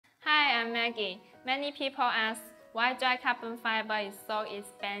I'm Maggie. Many people ask why dry carbon fiber is so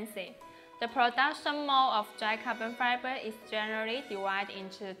expensive. The production mode of dry carbon fiber is generally divided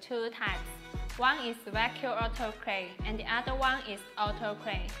into two types. One is vacuum autoclave and the other one is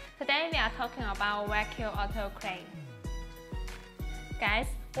autoclave. Today we are talking about vacuum autoclave. Guys,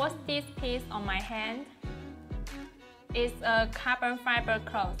 what's this piece on my hand? It's a carbon fiber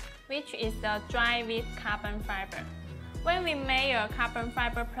cloth, which is the dry with carbon fiber. When we make a carbon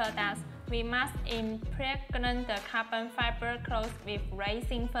fiber product, we must impregnate the carbon fiber cloth with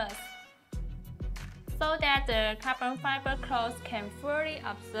resin first, so that the carbon fiber cloth can fully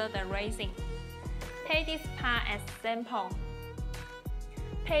absorb the resin. Take this part as sample.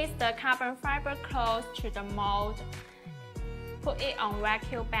 Place the carbon fiber cloth to the mold. Put it on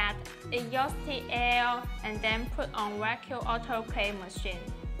vacuum bed, exhaust the air, and then put on vacuum autoclave machine.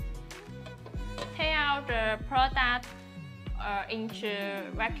 Take out the product into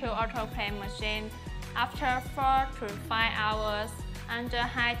vacuum autoclave machine after 4 to 5 hours under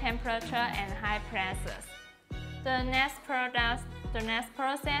high temperature and high pressures. The next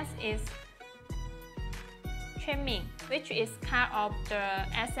process is trimming, which is cut off the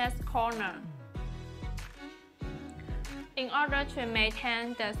excess corner. In order to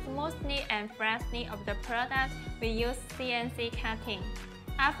maintain the smoothness and freshness of the product, we use CNC cutting.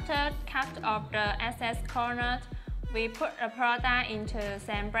 After cut off the excess corners, we put the product into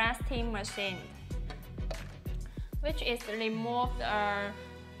sandblasting machine, which is remove the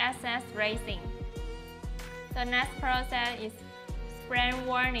excess resin. The next process is spray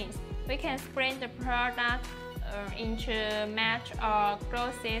varnish. We can spray the product into matte or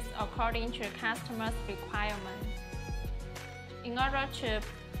glosses according to customers' requirements. In order to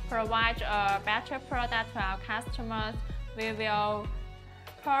provide a better product to our customers, we will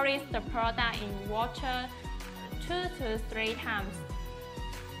polish the product in water 2 to 3 times,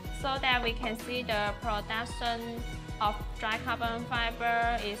 so that we can see the production of dry carbon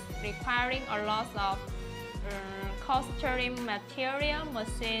fiber is requiring a lot of costly material,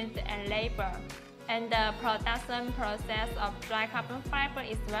 machines, and labor. And the production process of dry carbon fiber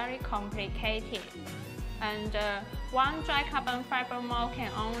is very complicated. And one dry carbon fiber mold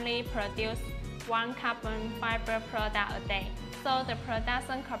can only produce one carbon fiber product a day, so the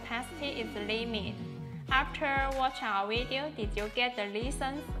production capacity is limited. After watching our video, did you get the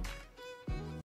reasons?